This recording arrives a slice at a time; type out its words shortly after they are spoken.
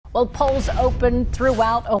Well, polls open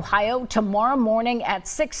throughout Ohio tomorrow morning at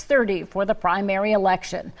 6:30 for the primary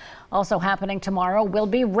election. Also happening tomorrow will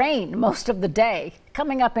be rain most of the day.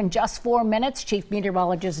 Coming up in just 4 minutes, Chief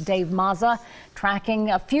Meteorologist Dave Mazza tracking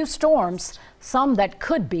a few storms, some that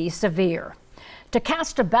could be severe. To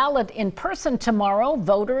cast a ballot in person tomorrow,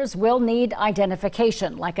 voters will need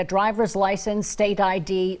identification, like a driver's license, state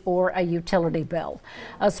ID, or a utility bill.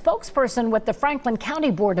 A spokesperson with the Franklin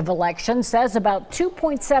County Board of Elections says about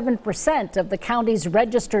 2.7% of the county's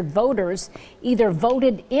registered voters either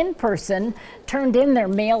voted in person, turned in their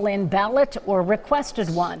mail-in ballot, or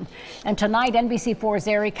requested one. And tonight, NBC4's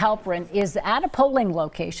Eric Halperin is at a polling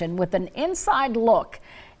location with an inside look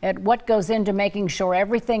at what goes into making sure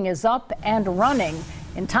everything is up and running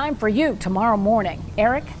in time for you tomorrow morning.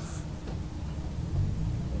 Eric?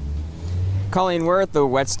 Colleen, we're at the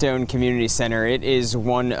Whetstone Community Center. It is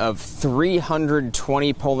one of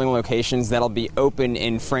 320 polling locations that'll be open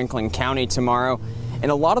in Franklin County tomorrow. And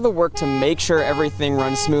a lot of the work to make sure everything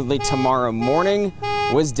runs smoothly tomorrow morning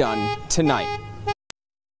was done tonight.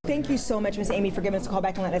 Thank you so much, Ms. Amy, for giving us a call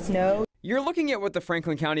back and letting us know. You're looking at what the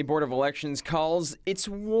Franklin County Board of Elections calls its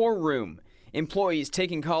war room. Employees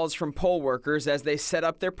taking calls from poll workers as they set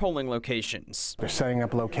up their polling locations. They're setting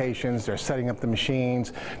up locations, they're setting up the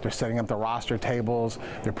machines, they're setting up the roster tables,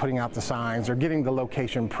 they're putting out the signs, they're getting the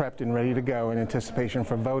location prepped and ready to go in anticipation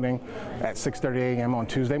for voting at 6:30 a.m. on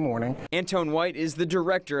Tuesday morning. Antone White is the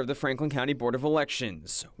director of the Franklin County Board of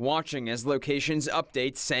Elections, watching as locations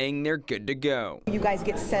update saying they're good to go. You guys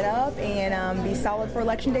get set up and be solid for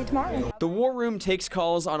Election Day tomorrow. The war room takes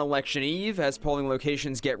calls on Election Eve as polling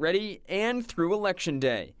locations get ready and through Election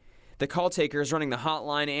Day. The call takers running the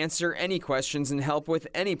hotline answer any questions and help with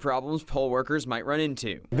any problems poll workers might run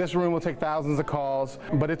into. This room will take thousands of calls,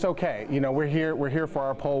 but it's okay. You know, we're here for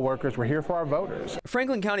our poll workers, we're here for our voters.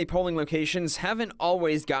 Franklin County polling locations haven't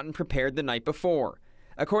always gotten prepared the night before.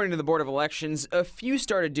 According to the Board of Elections, a few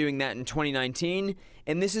started doing that in 2019,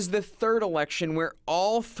 and this is the third election where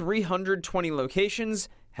all 320 locations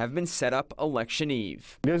have been set up Election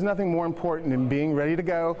Eve. There's nothing more important than being ready to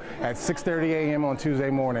go at 6:30 a.m. on Tuesday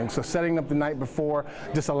morning. So setting up the night before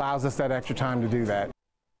just allows us that extra time to do that.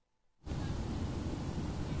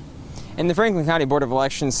 And the Franklin County Board of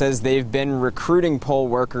Elections says they've been recruiting poll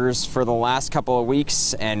workers for the last couple of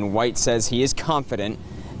weeks, and White says he is confident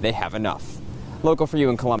they have enough. Local for you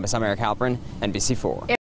in Columbus, I'm Eric Halperin, NBC4.